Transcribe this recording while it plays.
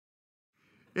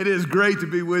It is great to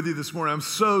be with you this morning. I'm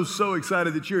so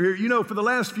excited that you're here. You know, for the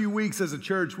last few weeks as a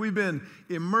church, we've been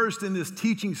immersed in this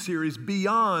teaching series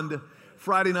beyond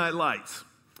Friday Night Lights.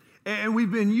 And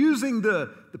we've been using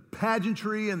the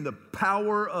pageantry and the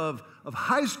power of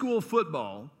high school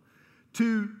football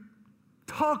to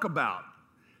talk about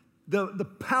the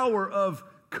power of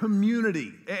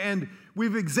community. And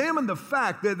we've examined the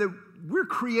fact that we're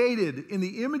created in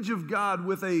the image of God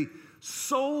with a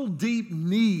soul-deep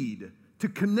need to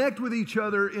connect with each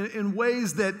other in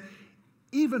ways that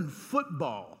even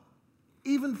football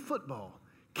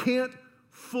can't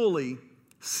fully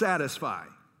satisfy.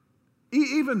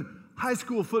 Even high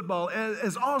school football,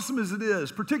 as awesome as it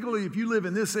is, particularly if you live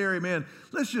in this area, man,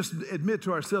 let's just admit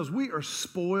to ourselves, we are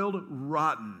spoiled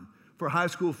rotten for high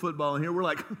school football. And here we're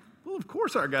like, well, of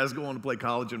course our guys go on to play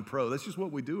college and pro. That's just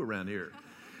what we do around here.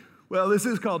 Well, this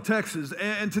is called Texas.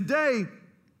 And today,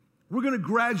 we're going to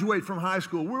graduate from high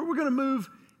school. We're going to move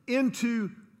into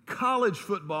college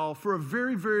football for a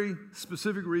very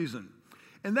specific reason.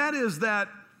 And that is that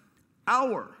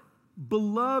our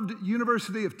beloved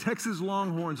University of Texas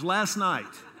Longhorns last night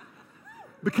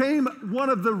became one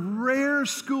of the rare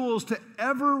schools to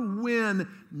ever win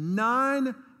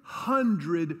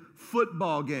 900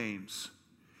 football games.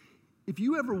 If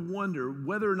you ever wonder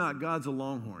whether or not God's a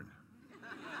Longhorn,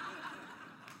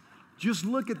 just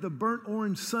look at the burnt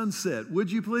orange sunset,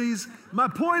 would you please? My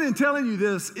point in telling you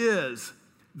this is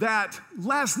that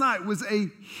last night was a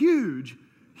huge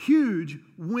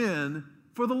win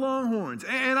for the Longhorns.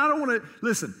 And I don't want to,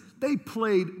 listen, they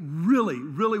played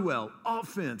really well.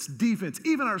 Offense, defense,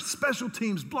 even our special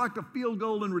teams blocked a field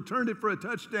goal and returned it for a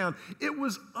touchdown. It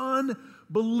was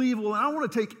unbelievable. And I don't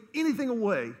want to take anything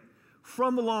away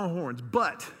from the Longhorns,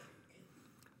 but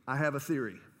I have a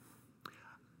theory.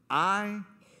 I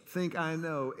think I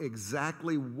know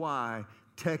exactly why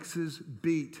Texas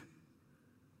beat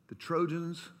the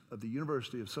Trojans of the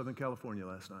University of Southern California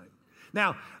last night.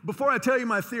 Now, before I tell you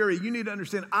my theory, you need to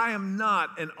understand I am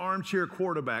not an armchair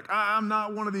quarterback. I'm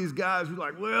not one of these guys who's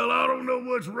like, well, I don't know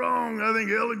what's wrong. I think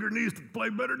Ellinger needs to play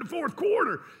better in the fourth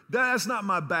quarter. That's not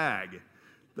my bag.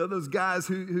 Those guys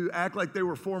who act like they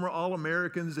were former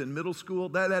All-Americans in middle school,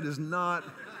 that is not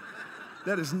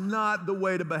the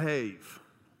way to behave.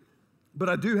 But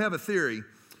I do have a theory,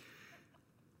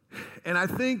 and I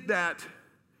think that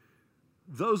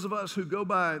those of us who go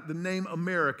by the name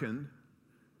American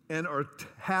and are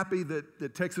happy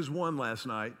that Texas won last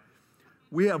night,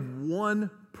 we have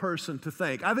one person to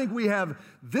thank. I think we have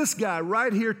this guy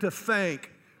right here to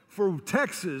thank for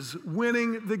Texas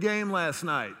winning the game last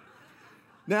night.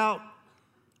 Now,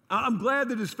 I'm glad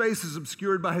that his face is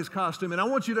obscured by his costume, and I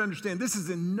want you to understand this is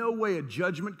in no way a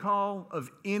judgment call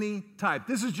of any type.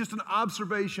 This is just an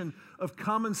observation of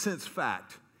common sense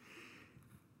fact.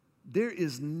 There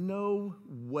is no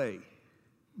way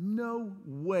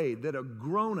that a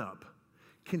grown-up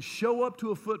can show up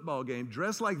to a football game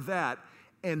dressed like that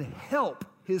and help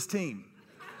his team.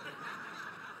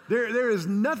 There is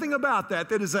nothing about that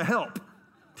is a help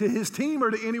to his team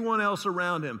or to anyone else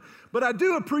around him. But I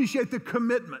do appreciate the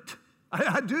commitment.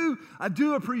 I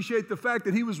do appreciate the fact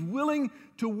that he was willing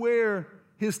to wear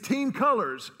his team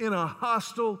colors in a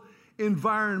hostile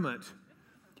environment.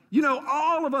 You know,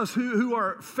 all of us who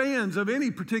are fans of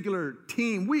any particular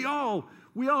team, we all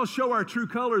show our true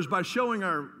colors by showing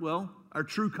our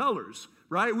true colors,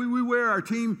 right? We wear our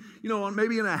team,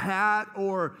 maybe in a hat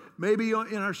or maybe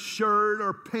in our shirt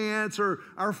or pants or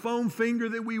our foam finger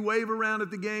that we wave around at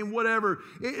the game, whatever.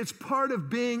 It's part of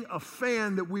being a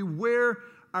fan that we wear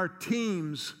our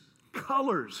team's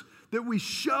colors, that we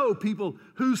show people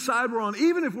whose side we're on,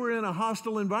 even if we're in a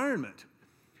hostile environment.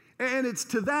 And it's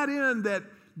to that end that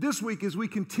this week, as we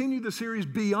continue the series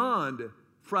beyond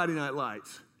Friday Night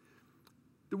Lights,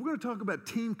 that we're going to talk about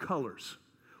team colors.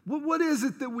 What is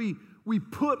it that we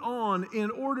put on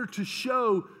in order to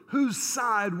show whose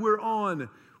side we're on,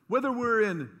 whether we're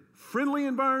in friendly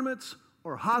environments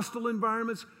or hostile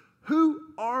environments? Who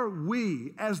are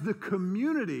we as the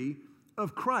community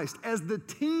of Christ, as the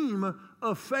team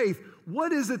of faith?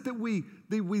 What is it that we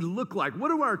look like? What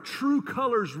do our true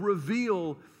colors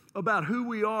reveal about who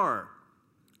we are?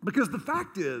 Because the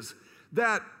fact is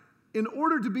that in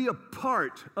order to be a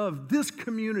part of this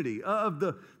community, of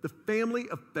the family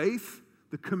of faith,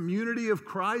 the community of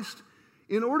Christ,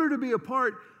 in order to be a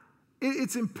part,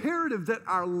 it's imperative that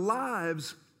our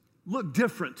lives look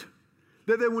different.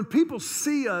 That when people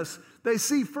see us, they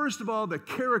see, first of all, the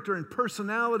character and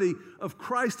personality of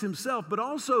Christ himself, but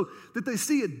also that they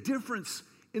see a difference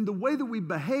in the way that we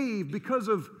behave because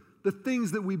of the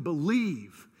things that we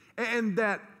believe, and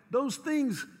that those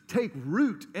things take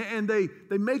root and they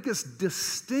make us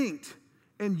distinct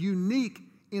and unique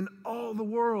in all the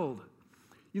world.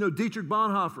 You know, Dietrich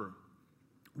Bonhoeffer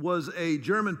was a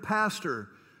German pastor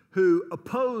who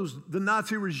opposed the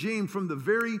Nazi regime from the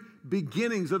very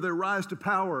beginnings of their rise to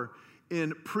power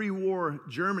in pre-war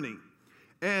Germany.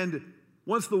 And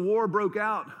once the war broke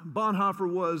out,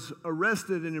 Bonhoeffer was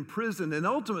arrested and imprisoned and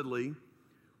ultimately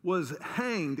was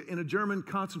hanged in a German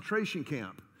concentration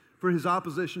camp for his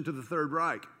opposition to the Third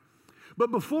Reich.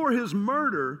 But before his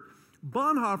murder,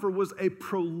 Bonhoeffer was a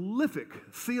prolific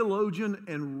theologian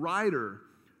and writer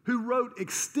who wrote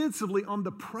extensively on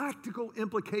the practical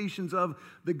implications of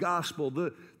the gospel,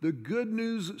 the good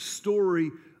news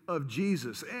story of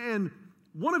Jesus. And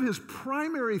one of his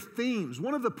primary themes,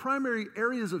 one of the primary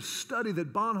areas of study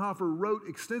that Bonhoeffer wrote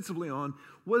extensively on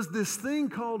was this thing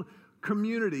called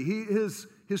community. His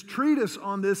treatise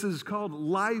on this is called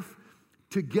Life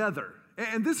Together.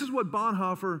 And this is what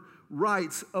Bonhoeffer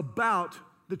writes about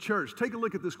the church. Take a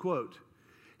look at this quote.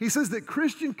 He says that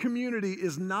Christian community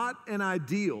is not an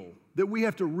ideal that we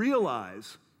have to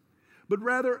realize, but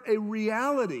rather a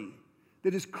reality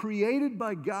that is created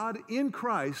by God in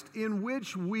Christ in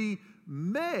which we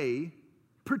may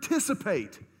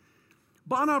participate.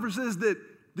 Bonhoeffer says that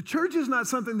the church is not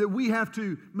something that we have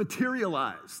to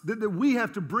materialize, that we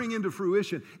have to bring into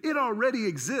fruition. It already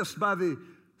exists by the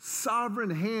sovereign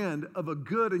hand of a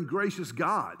good and gracious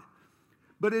God.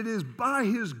 But it is by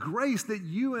His grace that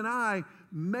you and I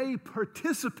may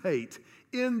participate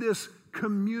in this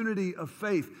community of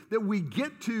faith, that we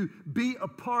get to be a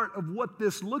part of what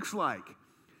this looks like.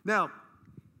 Now,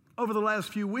 over the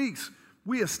last few weeks,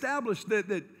 we established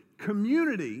that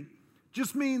community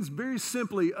just means very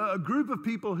simply a group of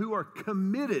people who are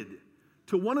committed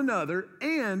to one another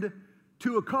and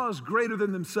to a cause greater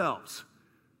than themselves.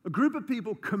 A group of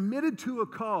people committed to a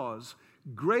cause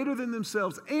greater than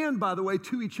themselves and, by the way,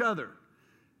 to each other.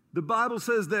 The Bible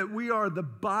says that we are the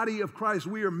body of Christ.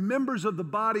 We are members of the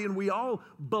body and we all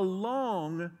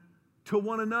belong to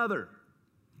one another.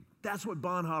 That's what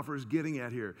Bonhoeffer is getting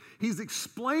at here. He's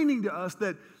explaining to us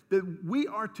that we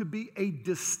are to be a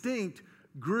distinct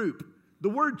group. The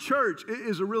word church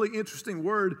is a really interesting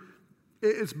word.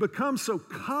 It's become so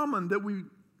common that we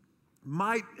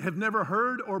might have never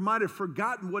heard or might have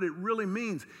forgotten what it really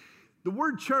means. The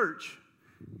word church,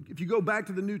 if you go back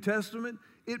to the New Testament,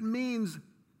 it means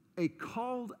a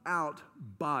called out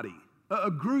body, a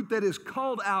group that is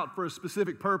called out for a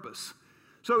specific purpose.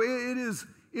 So it is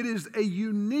a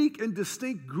unique and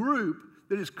distinct group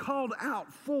that is called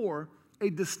out for a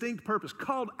distinct purpose,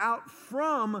 called out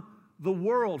from the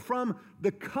world, from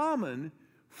the common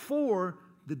for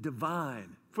the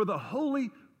divine, for the holy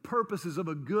purposes of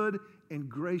a good and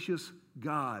gracious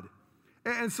God.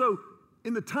 And so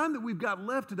in the time that we've got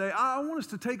left today, I want us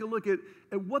to take a look at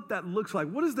what that looks like.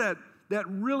 What does that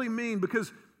really mean?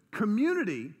 Because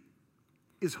community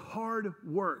is hard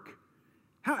work.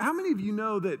 How many of you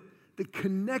know that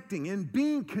connecting and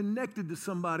being connected to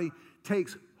somebody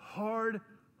takes hard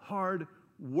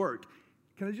work?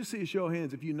 Can I just see a show of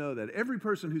hands if you know that? Every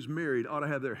person who's married ought to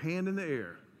have their hand in the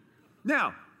air.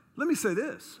 Now, let me say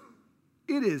this.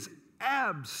 It is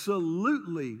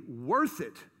absolutely worth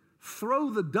it. Throw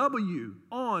the W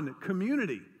on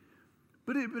community.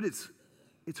 But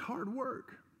it's hard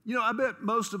work. You know, I bet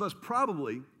most of us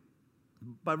probably,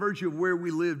 by virtue of where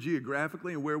we live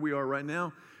geographically and where we are right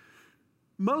now,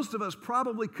 most of us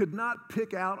probably could not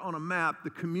pick out on a map the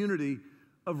community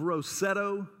of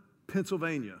Roseto,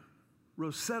 Pennsylvania.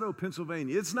 Roseto,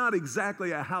 Pennsylvania. It's not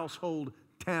exactly a household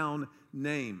town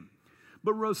name.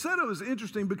 But Roseto is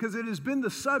interesting because it has been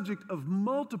the subject of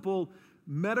multiple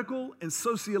medical and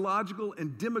sociological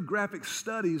and demographic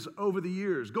studies over the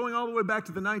years. Going all the way back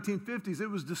to the 1950s, it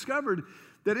was discovered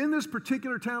that in this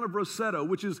particular town of Roseto,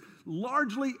 which is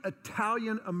largely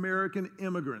Italian-American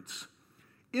immigrants,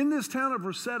 in this town of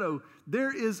Roseto,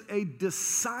 there is a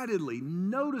decidedly,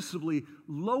 noticeably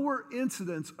lower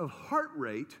incidence of heart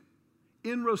rate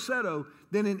in Roseto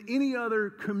than in any other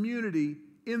community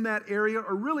in that area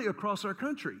or really across our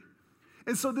country.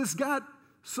 And so this got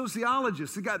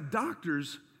sociologists, it got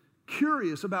doctors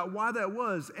curious about why that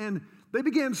was, and they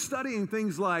began studying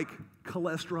things like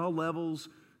cholesterol levels,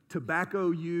 tobacco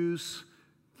use,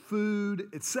 food,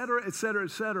 et cetera, et cetera,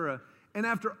 et cetera. And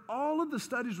after all of the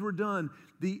studies were done,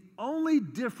 the only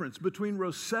difference between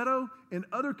Roseto and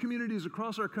other communities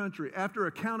across our country, after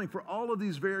accounting for all of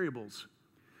these variables,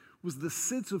 was the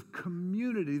sense of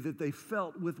community that they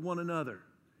felt with one another.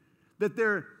 That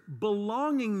their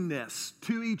belongingness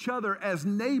to each other as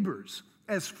neighbors,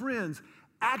 as friends,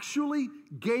 actually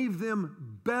gave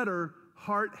them better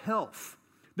heart health.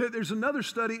 There's another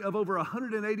study of over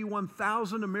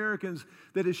 181,000 Americans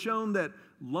that has shown that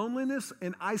loneliness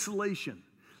and isolation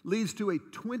leads to a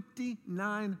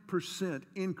 29%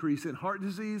 increase in heart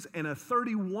disease and a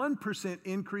 31%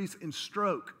 increase in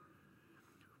stroke.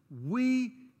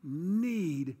 We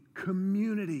need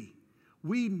community.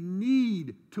 We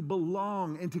need to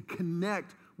belong and to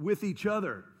connect with each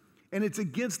other. And it's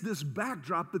against this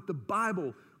backdrop that the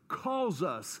Bible calls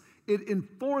us. It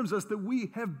informs us that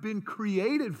we have been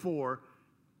created for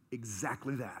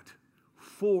exactly that,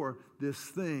 for this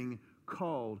thing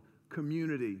called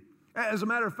community. As a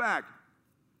matter of fact,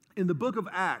 in the book of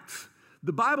Acts,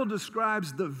 the Bible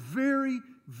describes the very,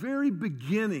 very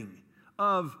beginning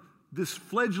of this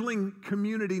fledgling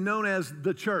community known as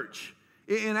the church.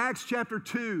 In Acts chapter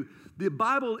 2, the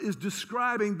Bible is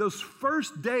describing those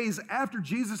first days after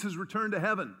Jesus has returned to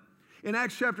heaven. In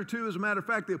Acts chapter 2, as a matter of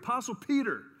fact, the Apostle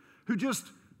Peter, who just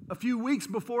a few weeks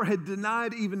before had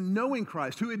denied even knowing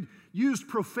Christ, who had used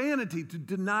profanity to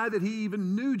deny that he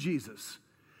even knew Jesus,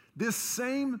 this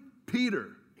same Peter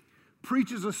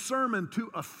preaches a sermon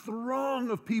to a throng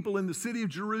of people in the city of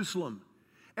Jerusalem.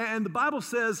 And the Bible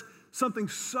says something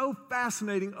so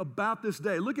fascinating about this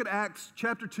day. Look at Acts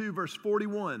chapter 2, verse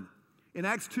 41. In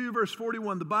Acts 2, verse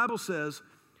 41, the Bible says,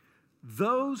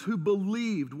 those who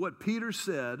believed what Peter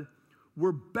said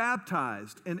were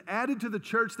baptized and added to the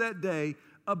church that day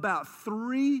about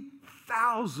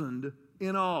 3,000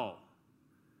 in all.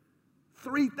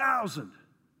 3,000.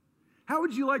 How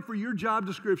would you like for your job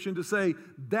description to say,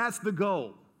 that's the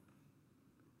goal?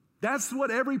 That's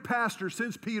what every pastor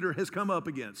since Peter has come up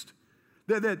against.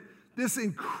 That this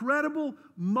incredible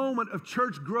moment of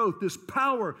church growth, this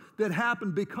power that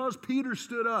happened because Peter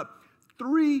stood up,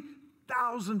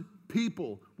 3,000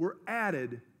 people were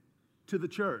added to the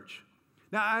church.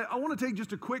 Now, I want to take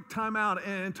just a quick time out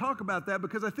and talk about that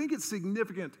because I think it's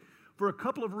significant for a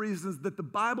couple of reasons that the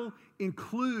Bible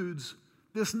includes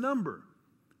this number,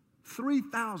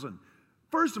 3,000.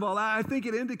 First of all, I think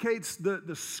it indicates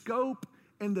the scope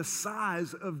and the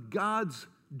size of God's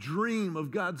dream,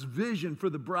 of God's vision for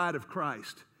the bride of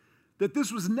Christ. That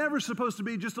this was never supposed to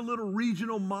be just a little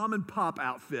regional mom and pop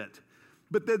outfit,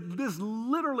 but that this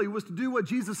literally was to do what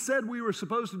Jesus said we were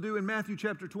supposed to do in Matthew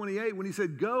chapter 28 when he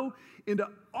said, go into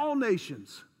all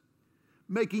nations,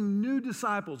 making new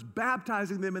disciples,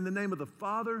 baptizing them in the name of the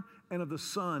Father and of the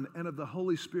Son and of the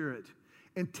Holy Spirit,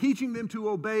 and teaching them to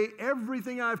obey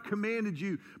everything I've commanded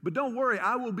you. But don't worry,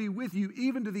 I will be with you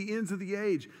even to the ends of the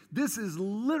age. This is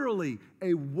literally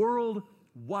a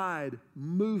worldwide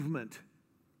movement.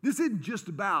 This isn't just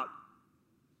about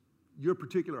your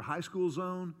particular high school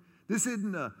zone. This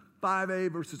isn't a 5A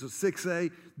versus a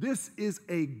 6A. This is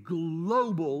a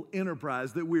global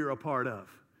enterprise that we are a part of.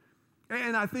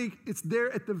 And I think it's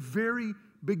there at the very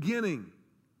beginning.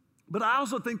 But I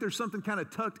also think there's something kind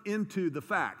of tucked into the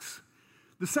facts.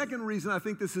 The second reason I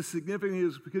think this is significant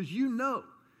is because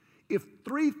if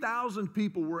 3,000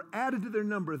 people were added to their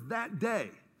number that day,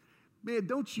 man,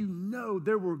 don't you know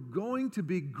there were going to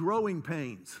be growing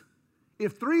pains?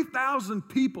 If 3,000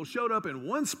 people showed up in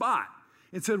one spot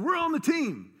and said, we're on the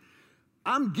team,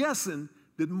 I'm guessing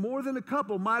that more than a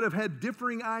couple might have had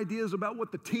differing ideas about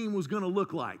what the team was going to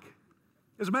look like.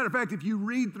 As a matter of fact, if you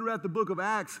read throughout the book of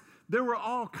Acts, there were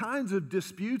all kinds of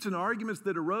disputes and arguments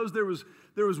that arose. There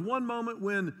was one moment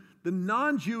when the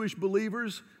non-Jewish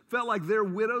believers felt like their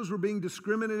widows were being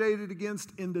discriminated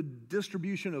against in the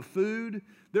distribution of food.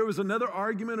 There was another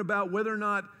argument about whether or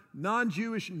not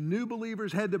non-Jewish new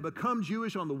believers had to become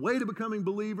Jewish on the way to becoming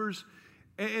believers.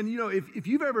 And you know, if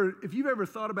you've ever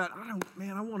thought about,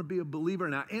 I want to be a believer,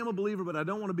 and I am a believer, but I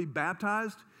don't want to be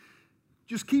baptized,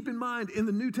 just keep in mind, in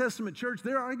the New Testament church,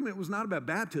 their argument was not about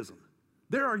baptism.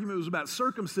 Their argument was about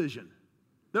circumcision.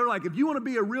 They're like, if you want to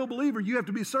be a real believer, you have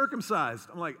to be circumcised.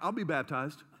 I'm like, I'll be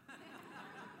baptized.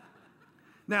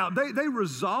 Now, they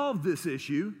resolved this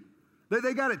issue.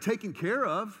 They got it taken care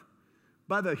of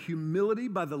by the humility,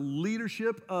 by the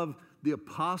leadership of the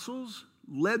apostles,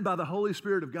 led by the Holy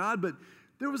Spirit of God, but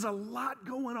there was a lot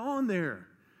going on there.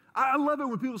 I love it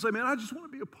when people say, man, I just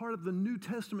want to be a part of the New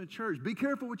Testament church. Be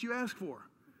careful what you ask for.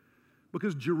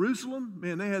 Because Jerusalem,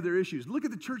 man, they had their issues. Look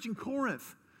at the church in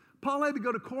Corinth. Paul had to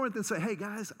go to Corinth and say, hey,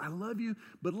 guys, I love you,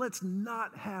 but let's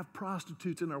not have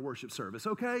prostitutes in our worship service,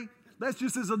 okay? That's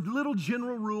just as a little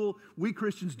general rule. We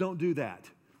Christians don't do that.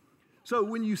 So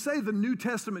when you say the New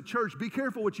Testament church, be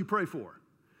careful what you pray for.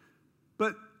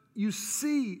 But you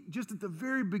see, just at the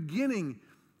very beginning,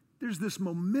 there's this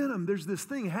momentum, there's this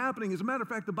thing happening. As a matter of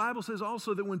fact, the Bible says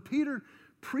also that when Peter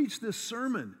preached this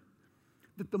sermon,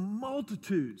 that the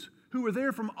multitudes who were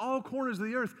there from all corners of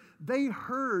the earth, they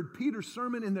heard Peter's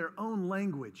sermon in their own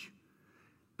language.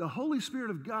 the Holy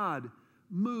Spirit of God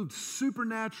moved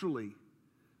supernaturally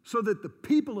so that the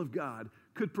people of God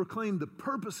could proclaim the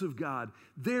purpose of God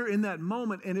there in that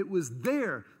moment. And it was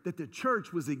there that the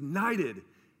church was ignited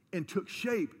and took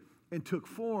shape and took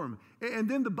form. And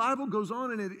then the Bible goes on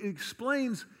and it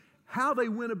explains how they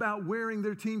went about wearing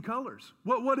their team colors,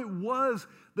 what it was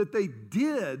that they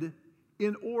did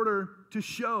in order to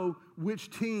show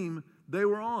which team they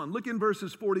were on. Look in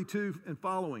verses 42 and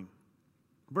following.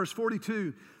 Verse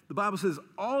 42, the Bible says,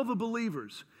 all the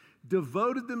believers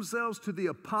devoted themselves to the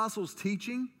apostles'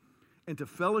 teaching and to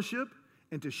fellowship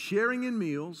and to sharing in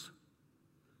meals,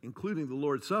 including the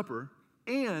Lord's Supper,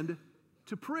 and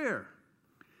to prayer.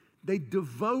 They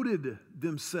devoted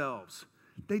themselves.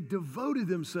 They devoted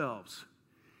themselves.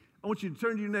 I want you to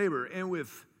turn to your neighbor and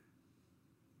with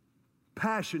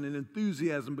passion and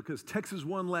enthusiasm, because Texas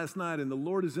won last night and the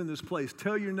Lord is in this place,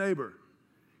 tell your neighbor,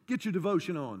 get your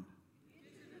devotion on.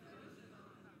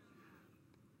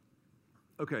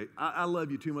 Okay, I love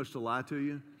you too much to lie to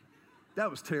you. That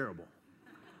was terrible.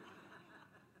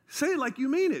 Say it like you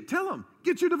mean it. Tell them,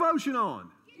 get your devotion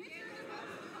on.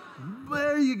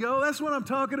 There you go. That's what I'm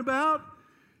talking about.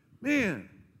 Man,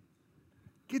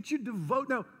 get your devote.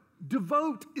 Now,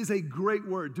 devote is a great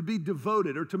word, to be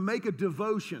devoted or to make a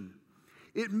devotion.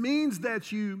 It means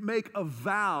that you make a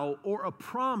vow or a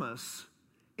promise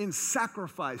in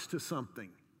sacrifice to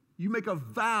something. You make a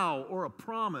vow or a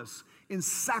promise in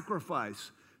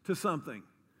sacrifice to something.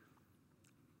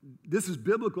 This is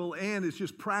biblical and it's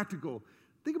just practical.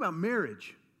 Think about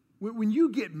marriage. When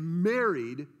you get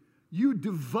married, you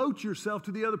devote yourself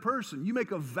to the other person. You make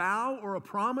a vow or a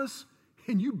promise,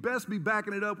 and you best be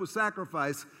backing it up with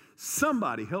sacrifice.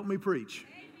 Somebody help me preach.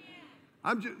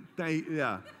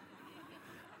 Yeah.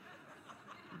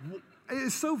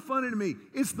 It's so funny to me.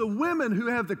 It's the women who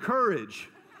have the courage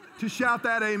to shout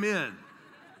that amen.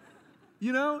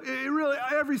 You know, it really,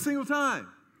 every single time.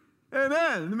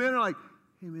 Amen. And the men are like,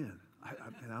 amen.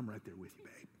 And I'm right there with you,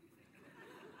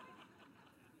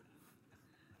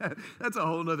 babe. That's a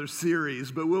whole nother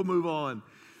series, but we'll move on.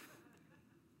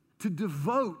 To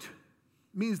devote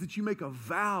means that you make a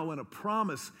vow and a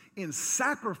promise in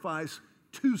sacrifice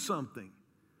to something,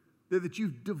 that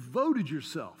you've devoted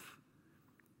yourself.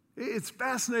 It's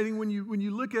fascinating when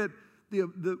you look at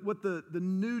what the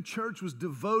new church was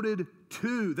devoted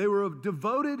to. They were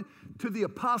devoted to the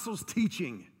apostles'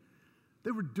 teaching.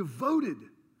 They were devoted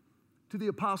to the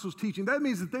apostles' teaching. That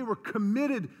means that they were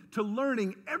committed to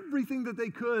learning everything that they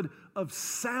could of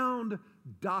sound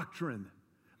doctrine,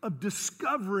 of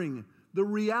discovering the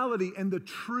reality and the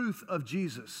truth of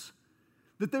Jesus.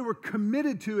 That they were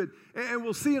committed to it. And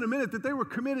we'll see in a minute that they were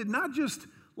committed not just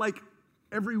like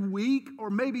every week or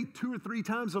maybe 2 or 3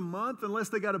 times a month, unless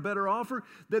they got a better offer,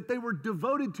 that they were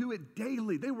devoted to it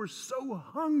daily. They were so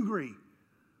hungry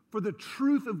for the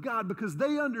truth of God because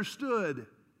they understood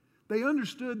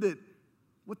that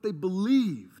what they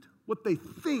believed, what they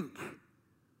think,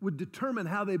 would determine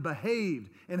how they behaved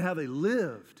and how they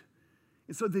lived.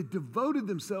 And so they devoted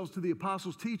themselves to the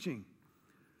apostles' teaching.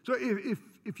 So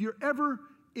if you're ever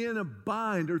in a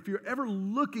bind, or if you're ever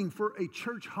looking for a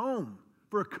church home,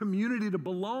 for a community to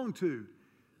belong to,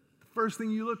 the first thing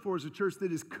you look for is a church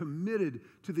that is committed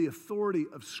to the authority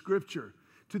of Scripture,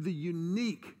 to the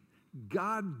unique,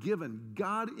 God-given,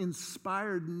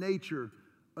 God-inspired nature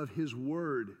of His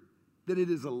Word, that it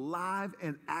is alive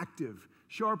and active,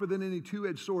 sharper than any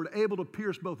two-edged sword, able to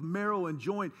pierce both marrow and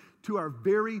joint to our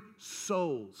very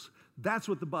souls. That's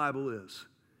what the Bible is.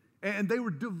 And they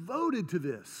were devoted to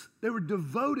this. They were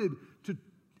devoted to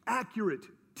accurate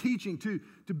teaching, to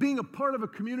being a part of a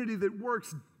community that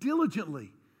works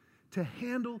diligently to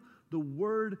handle the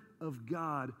Word of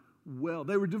God well.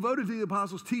 They were devoted to the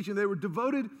apostles' teaching. They were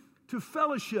devoted to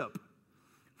fellowship.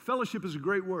 Fellowship is a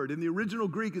great word. In the original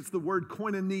Greek, it's the word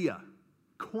koinonia.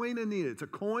 Koinonia. It's a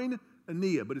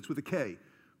koinonia, but it's with a K.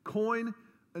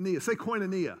 Koinonia. Say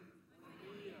koinonia.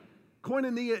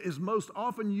 Koinonia is most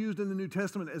often used in the New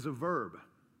Testament as a verb,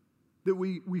 that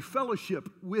we fellowship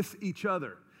with each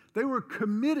other. They were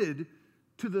committed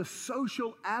to the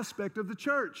social aspect of the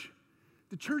church.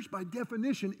 The church, by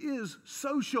definition, is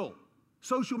social.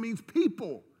 Social means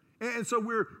people. And so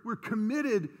we're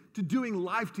committed to doing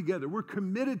life together. We're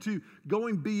committed to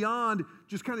going beyond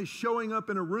just kind of showing up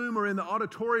in a room or in the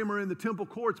auditorium or in the temple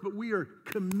courts, but we are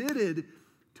committed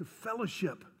to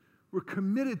fellowship. We're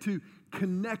committed to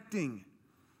connecting.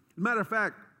 As a matter of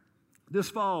fact, this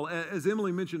fall, as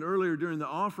Emily mentioned earlier during the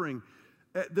offering,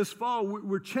 this fall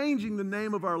we're changing the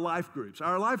name of our life groups.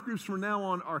 Our life groups from now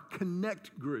on are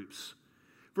Connect groups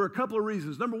for a couple of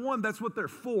reasons. Number one, that's what they're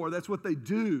for. That's what they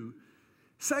do.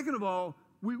 Second of all,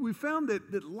 we found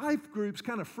that life groups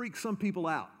kind of freak some people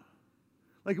out.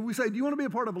 Like if we say, do you want to be a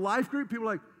part of a life group? People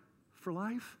are like, for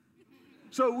life?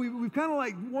 So we've kind of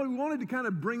like, we wanted to kind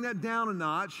of bring that down a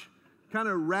notch, kind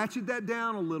of ratchet that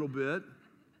down a little bit.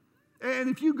 And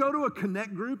if you go to a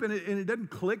connect group and it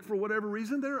doesn't click for whatever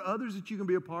reason, there are others that you can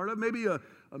be a part of, maybe a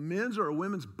men's or a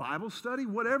women's Bible study,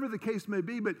 whatever the case may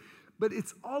be. But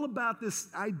it's all about this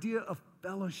idea of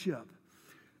fellowship.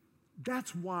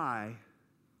 That's why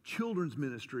children's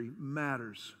ministry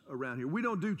matters around here. We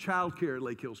don't do childcare at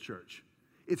Lake Hills Church.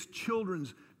 It's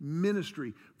children's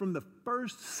ministry. From the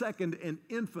first second an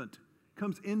infant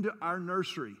comes into our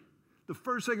nursery, the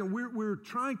first second we're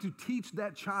trying to teach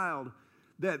that child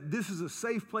that this is a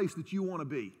safe place that you want to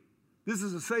be. This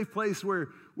is a safe place where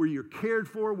you're cared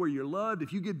for, where you're loved.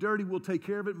 If you get dirty, we'll take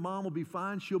care of it. Mom will be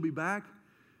fine. She'll be back.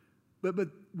 But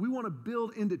we want to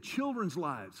build into children's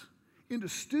lives, into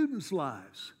students'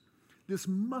 lives, this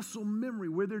muscle memory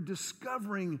where they're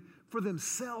discovering for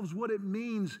themselves what it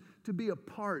means to be a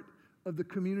part of the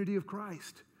community of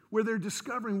Christ, where they're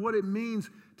discovering what it means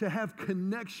to have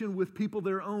connection with people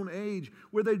their own age,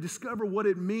 where they discover what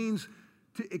it means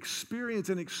to experience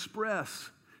and express,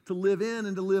 to live in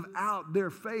and to live out their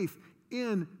faith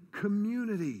in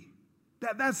community.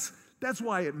 That's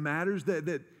why it matters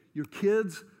that your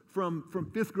kids from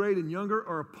 5th grade and younger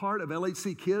are a part of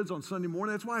LHC Kids on Sunday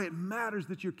morning. That's why it matters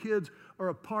that your kids are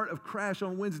a part of Crash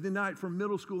on Wednesday night for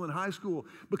middle school and high school,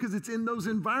 because it's in those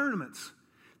environments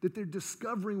that they're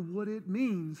discovering what it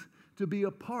means to be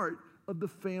a part of the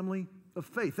family of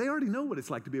faith. They already know what it's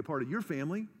like to be a part of your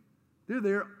family. They're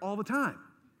there all the time.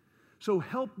 So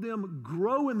help them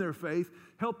grow in their faith,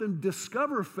 help them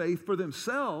discover faith for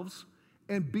themselves,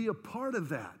 and be a part of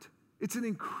that. It's an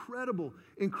incredible,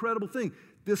 incredible thing.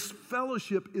 This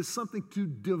fellowship is something to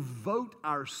devote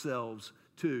ourselves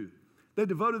to. They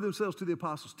devoted themselves to the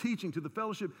apostles' teaching, to the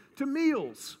fellowship, to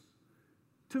meals.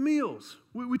 To meals.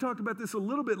 We talked about this a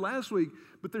little bit last week,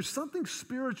 but there's something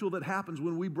spiritual that happens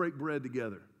when we break bread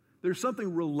together. There's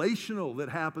something relational that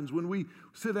happens when we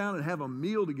sit down and have a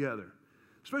meal together,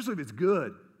 especially if it's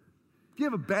good. If you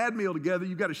have a bad meal together,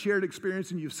 you've got a shared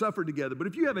experience and you've suffered together. But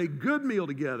if you have a good meal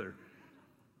together,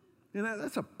 and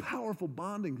that's a powerful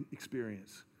bonding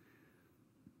experience.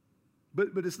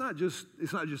 But it's not just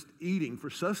eating for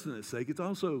sustenance sake. It's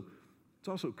also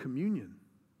communion.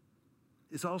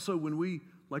 It's also when we,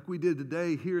 like we did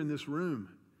today here in this room,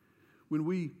 when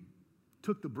we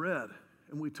took the bread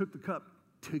and we took the cup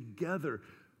together.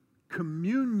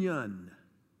 Communion.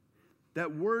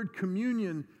 That word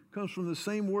communion comes from the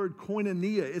same word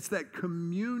koinonia. It's that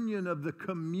communion of the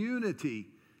community,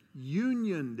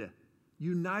 united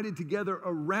together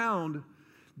around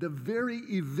the very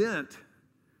event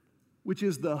which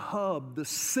is the hub, the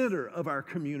center of our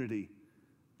community.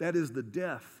 That is the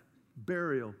death,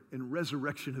 burial, and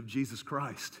resurrection of Jesus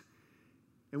Christ.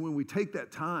 And when we take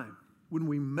that time, when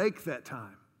we make that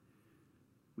time,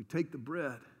 we take the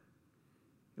bread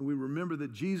and we remember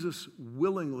that Jesus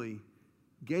willingly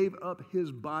gave up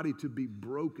his body to be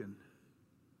broken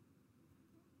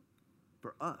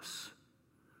for us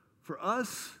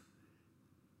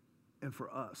and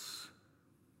for us.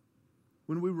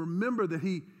 When we remember that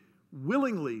he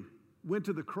willingly went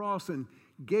to the cross and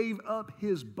gave up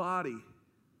his body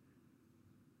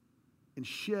and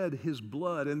shed his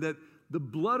blood, and that the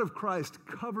blood of Christ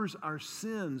covers our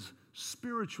sins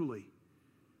spiritually,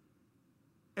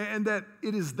 and that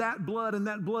it is that blood and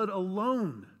that blood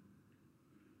alone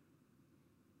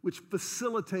which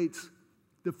facilitates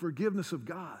the forgiveness of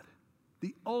God,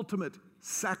 the ultimate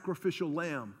sacrificial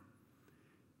lamb,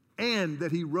 and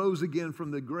that he rose again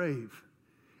from the grave.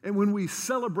 And when we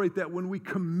celebrate that, when we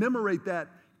commemorate that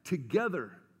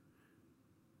together,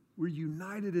 we're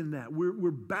united in that.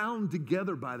 We're bound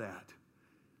together by that.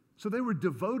 So they were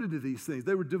devoted to these things.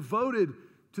 They were devoted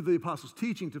to the apostles'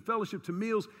 teaching, to fellowship, to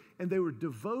meals, and they were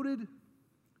devoted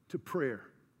to prayer.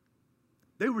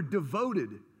 They were devoted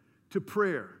to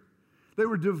prayer. They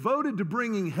were devoted to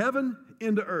bringing heaven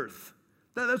into earth.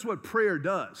 That's what prayer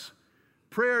does.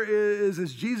 Prayer is,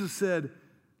 as Jesus said,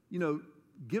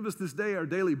 give us this day our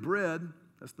daily bread.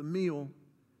 That's the meal.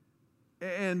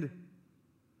 And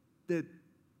that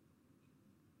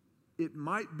it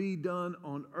might be done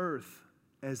on earth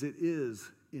as it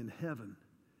is in heaven.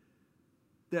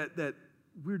 That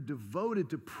we're devoted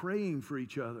to praying for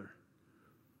each other.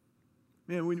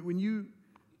 Man, when you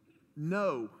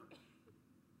know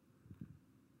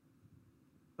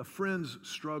a friend's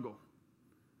struggle,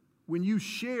 when you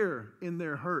share in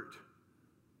their hurt,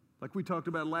 like we talked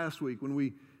about last week, when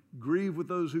we grieve with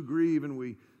those who grieve and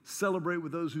we celebrate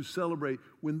with those who celebrate,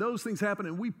 when those things happen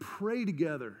and we pray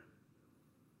together,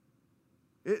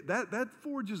 That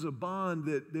forges a bond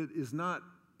that is not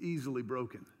easily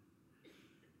broken.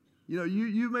 You know,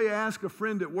 you may ask a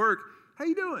friend at work, how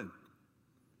you doing?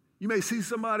 You may see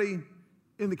somebody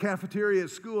in the cafeteria at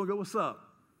school and go, what's up?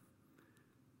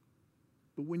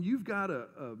 But when you've got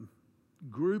a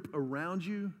group around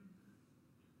you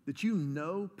that you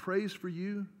know prays for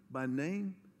you by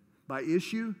name, by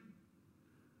issue,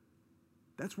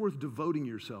 that's worth devoting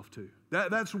yourself to.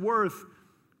 That's worth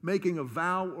making a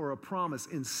vow or a promise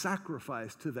in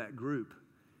sacrifice to that group.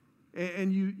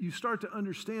 And you start to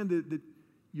understand that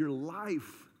your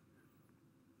life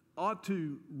ought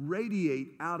to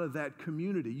radiate out of that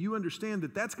community. You understand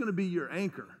that that's going to be your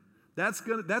anchor. That's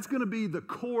going to be the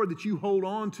core that you hold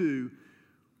on to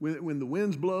when the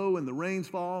winds blow and the rains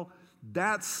fall.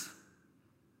 That's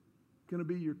going to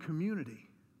be your community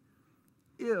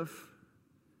if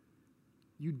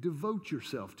you devote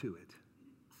yourself to it.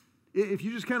 If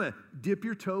you just kind of dip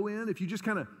your toe in, if you just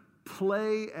kind of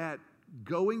play at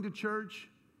going to church,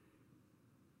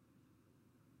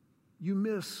 you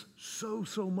miss so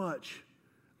much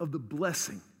of the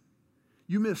blessing.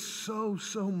 You miss so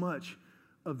much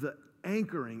of the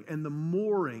anchoring and the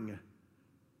mooring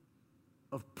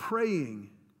of praying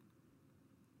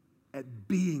at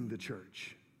being the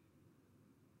church,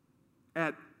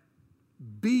 at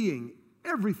being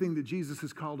everything that Jesus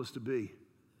has called us to be.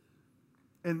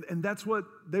 And that's what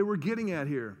they were getting at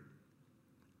here.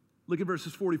 Look at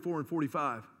verses 44 and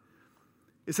 45.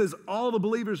 It says, all the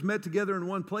believers met together in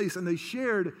one place, and they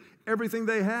shared everything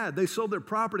they had. They sold their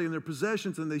property and their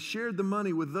possessions, and they shared the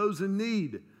money with those in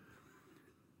need.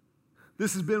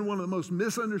 This has been one of the most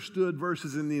misunderstood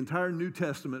verses in the entire New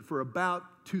Testament for about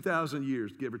 2,000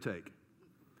 years, give or take.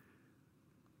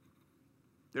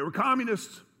 They were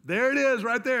communists. There it is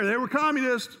right there. They were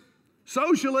communists.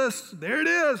 Socialists. There it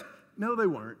is. No, they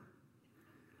weren't.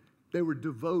 They were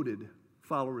devoted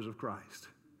followers of Christ.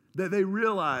 They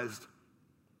realized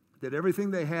that everything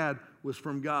they had was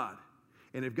from God.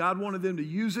 And if God wanted them to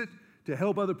use it to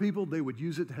help other people, they would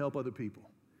use it to help other people.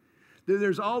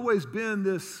 There's always been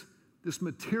this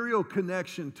material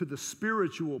connection to the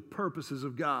spiritual purposes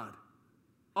of God.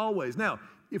 Always. Now,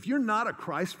 if you're not a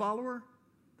Christ follower,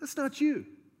 that's not you.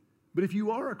 But if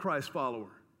you are a Christ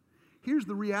follower, here's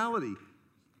the reality.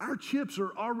 Our chips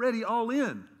are already all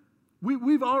in.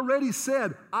 We've already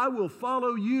said, I will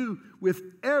follow you with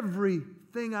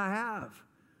everything I have.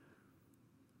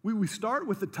 We start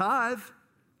with the tithe.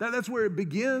 That's where it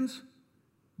begins.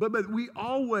 But we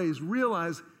always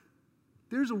realize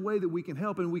there's a way that we can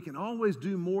help, and we can always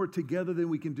do more together than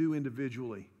we can do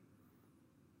individually.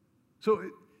 So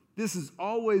this has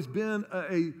always been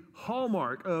a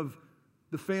hallmark of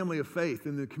the family of faith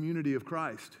in the community of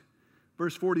Christ.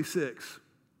 Verse 46,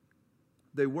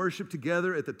 they worshiped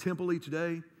together at the temple each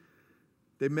day.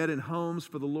 They met in homes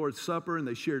for the Lord's Supper, and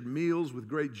they shared meals with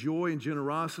great joy and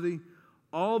generosity,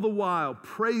 all the while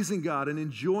praising God and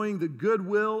enjoying the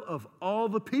goodwill of all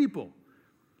the people.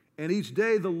 And each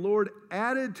day the Lord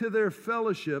added to their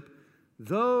fellowship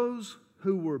those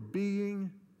who were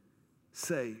being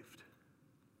saved.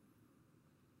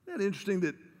 Isn't that interesting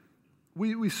that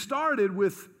we started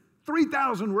with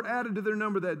 3,000 were added to their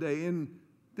number that day. And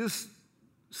this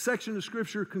section of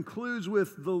Scripture concludes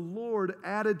with the Lord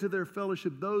added to their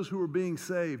fellowship those who were being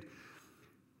saved.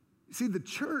 See, the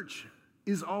church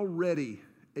is already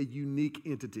a unique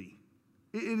entity.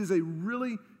 It is a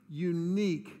really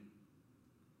unique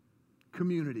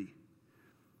community.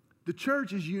 The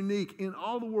church is unique in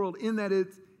all the world in that it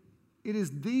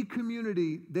is the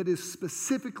community that is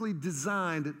specifically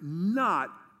designed not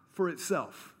for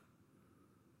itself.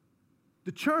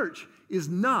 The church is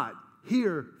not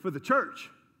here for the church.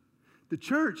 The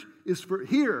church is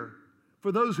here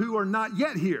for those who are not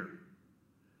yet here.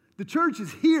 The church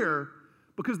is here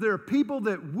because there are people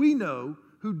that we know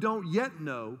who don't yet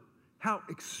know how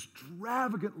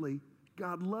extravagantly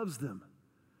God loves them.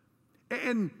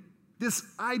 And this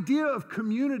idea of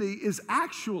community is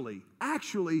actually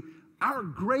our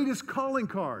greatest calling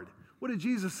card. What did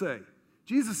Jesus say?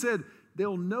 Jesus said,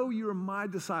 they'll know you're my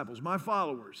disciples, my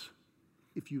followers,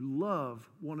 if you love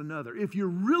one another. If you're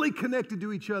really connected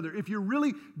to each other, if you're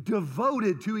really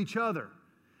devoted to each other,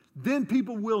 then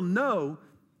people will know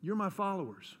you're my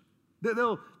followers.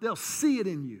 They'll see it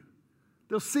in you.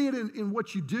 They'll see it in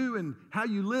what you do and how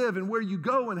you live and where you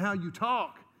go and how you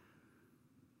talk.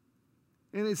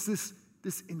 And it's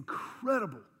this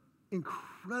incredible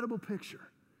picture.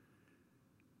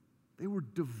 They were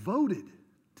devoted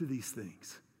to these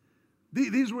things.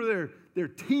 These were their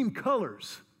team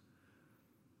colors.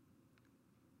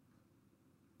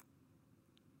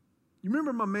 You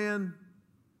remember my man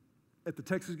at the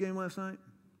Texas game last night?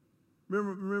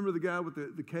 Remember the guy with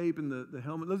the cape and the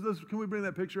helmet? Can we bring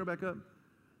that picture back up?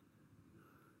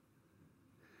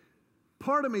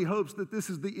 Part of me hopes that this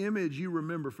is the image you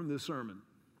remember from this sermon.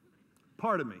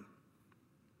 Part of me.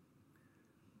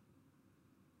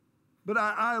 But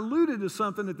I alluded to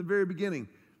something at the very beginning.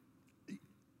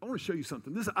 I want to show you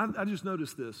something. I just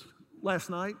noticed this last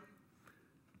night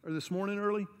or this morning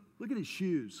early. Look at his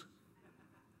shoes.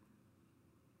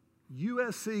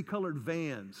 USC colored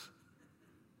Vans.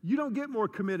 You don't get more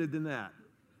committed than that.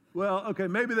 Well, okay,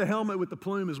 maybe the helmet with the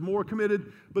plume is more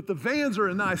committed, but the Vans are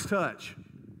a nice touch.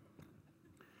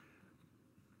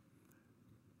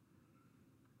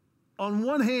 On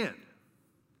one hand,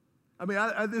 I mean,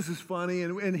 this is funny,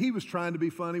 and he was trying to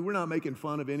be funny. We're not making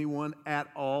fun of anyone at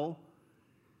all.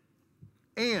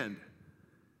 And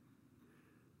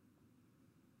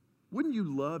wouldn't you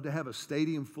love to have a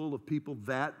stadium full of people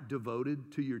that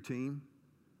devoted to your team?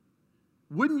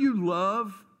 Wouldn't you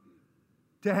love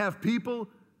to have people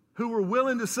who were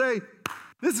willing to say,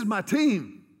 this is my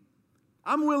team.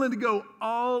 I'm willing to go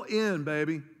all in,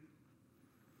 baby.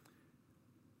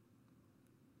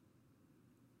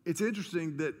 It's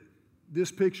interesting that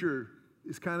this picture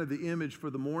is kind of the image for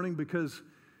the morning because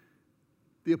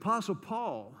the Apostle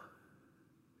Paul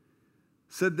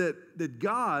said that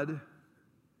God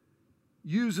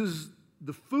uses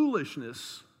the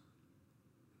foolishness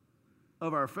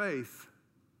of our faith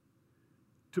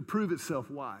to prove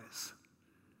itself wise.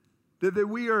 That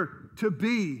we are to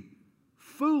be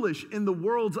foolish in the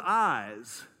world's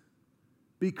eyes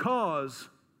because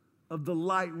of the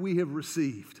light we have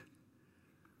received.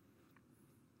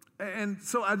 And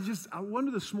so I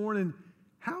wonder this morning,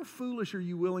 how foolish are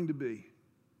you willing to be?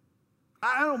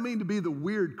 I don't mean to be the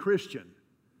weird Christian,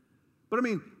 but I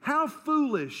mean, how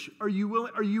foolish are you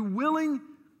willing? Are you willing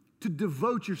to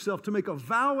devote yourself, to make a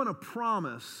vow and a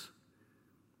promise,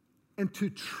 and to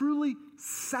truly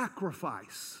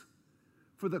sacrifice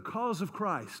for the cause of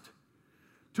Christ?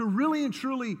 To really and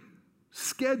truly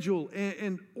schedule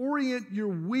and orient your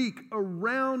week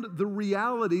around the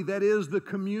reality that is the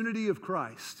community of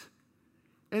Christ.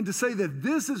 And to say that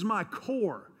this is my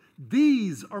core,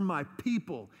 these are my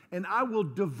people, and I will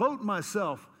devote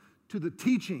myself to the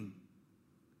teaching,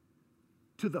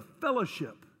 to the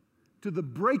fellowship, to the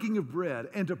breaking of bread,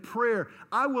 and to prayer.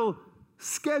 I will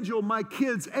schedule my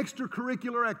kids'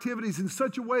 extracurricular activities in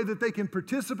such a way that they can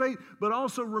participate, but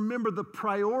also remember the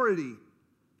priority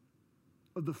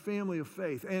of the family of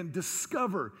faith and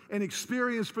discover and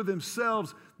experience for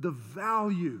themselves the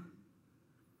value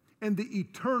and the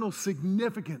eternal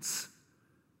significance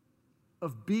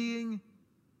of being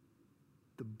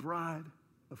the bride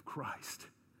of Christ.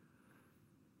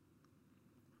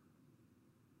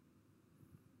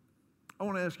 I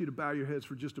want to ask you to bow your heads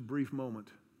for just a brief moment.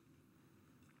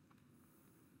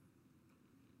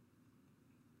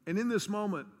 And in this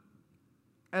moment,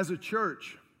 as a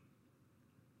church,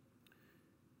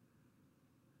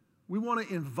 we want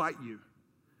to invite you.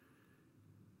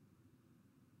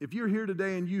 If you're here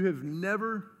today and you have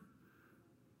never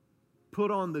put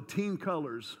on the team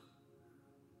colors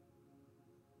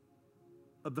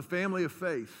of the family of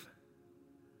faith,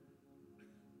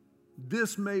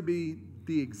 this may be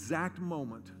the exact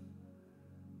moment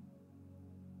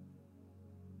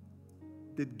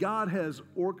that God has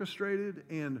orchestrated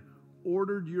and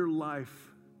ordered your life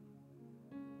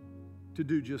to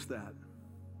do just that.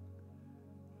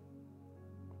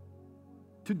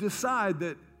 To decide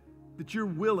that you're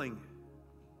willing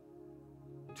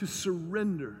to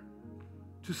surrender,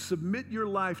 to submit your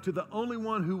life to the only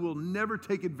one who will never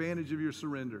take advantage of your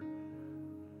surrender.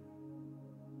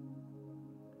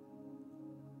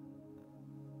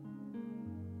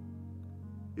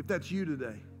 If that's you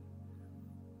today,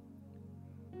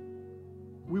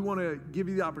 we want to give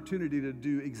you the opportunity to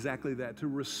do exactly that, to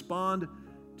respond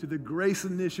to the grace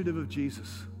initiative of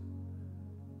Jesus.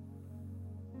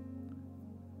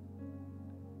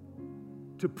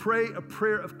 To pray a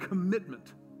prayer of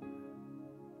commitment,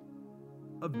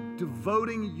 of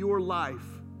devoting your life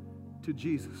to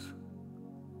Jesus.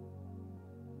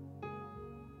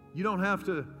 You don't have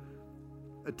to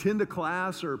attend a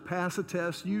class or pass a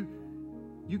test. You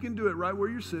can do it right where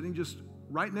you're sitting, just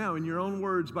right now in your own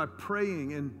words, by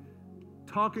praying and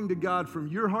talking to God from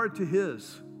your heart to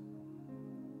His.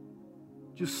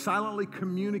 Just silently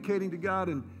communicating to God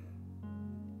and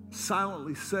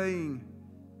silently saying,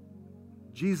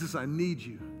 Jesus, I need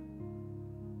you.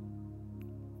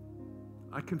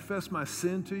 I confess my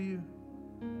sin to you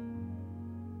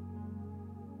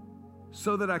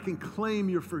so that I can claim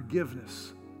your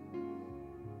forgiveness.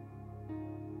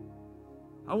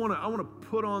 I want to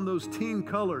put on those team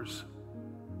colors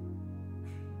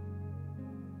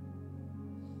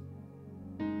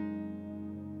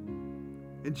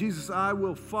And Jesus, I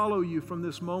will follow you from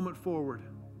this moment forward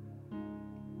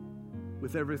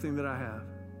with everything that I have.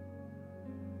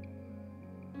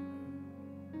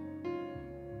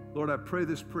 Lord, I pray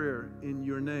this prayer in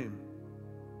your name.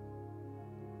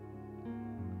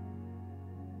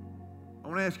 I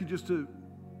want to ask you just to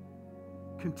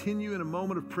continue in a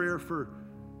moment of prayer for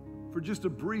just a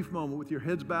brief moment with your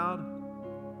heads bowed.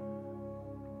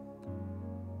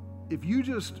 If you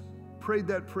just prayed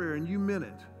that prayer and you meant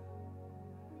it,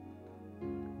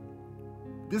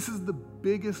 this is the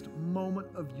biggest moment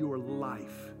of your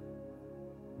life.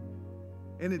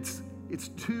 And it's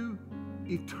too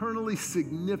eternally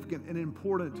significant and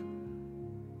important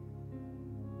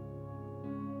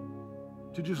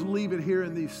to just leave it here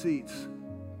in these seats.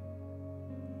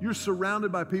 You're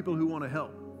surrounded by people who want to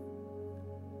help.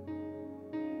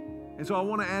 And so I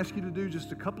want to ask you to do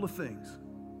just a couple of things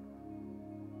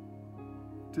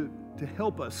to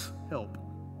help us help.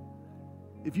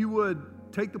 If you would,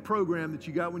 take the program that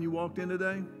you got when you walked in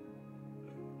today,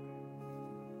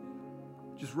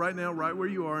 just right now, right where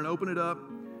you are, and open it up.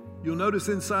 You'll notice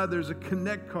inside there's a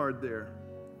Connect card there.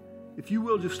 If you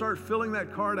will, just start filling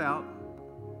that card out.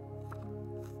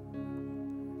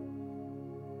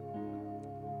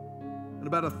 And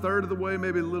about a third of the way,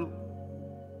 maybe a little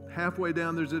halfway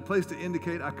down, there's a place to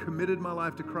indicate I committed my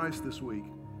life to Christ this week.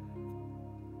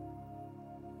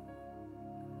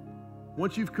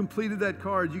 Once you've completed that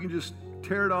card, you can just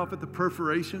tear it off at the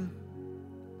perforation.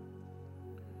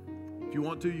 If you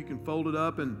want to, you can fold it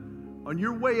up. And on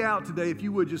your way out today, if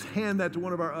you would, just hand that to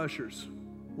one of our ushers,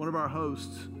 one of our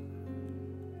hosts.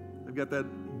 They've got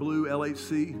that blue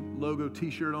LHC logo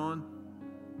t-shirt on.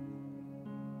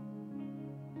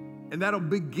 And that'll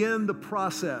begin the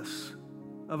process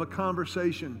of a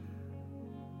conversation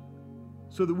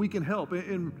so that we can help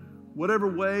in whatever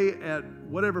way, at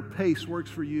whatever pace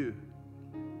works for you.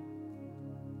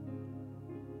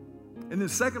 And then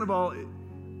second of all,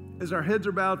 as our heads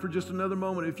are bowed for just another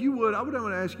moment, if you would, I would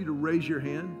want to ask you to raise your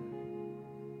hand.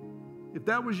 If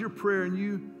that was your prayer and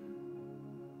you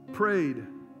prayed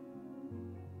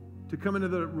to come into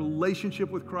the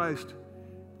relationship with Christ,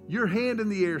 your hand in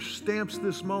the air stamps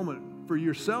this moment for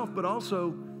yourself, but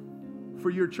also for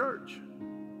your church.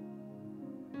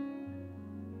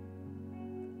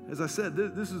 As I said,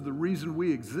 this is the reason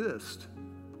we exist.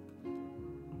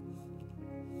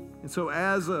 And so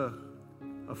as a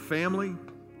family,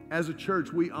 as a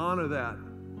church, we honor that.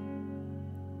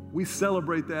 We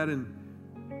celebrate that. And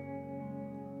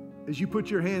as you put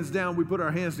your hands down, we put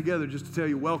our hands together just to tell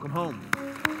you, welcome home.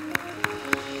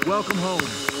 Welcome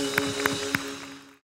home.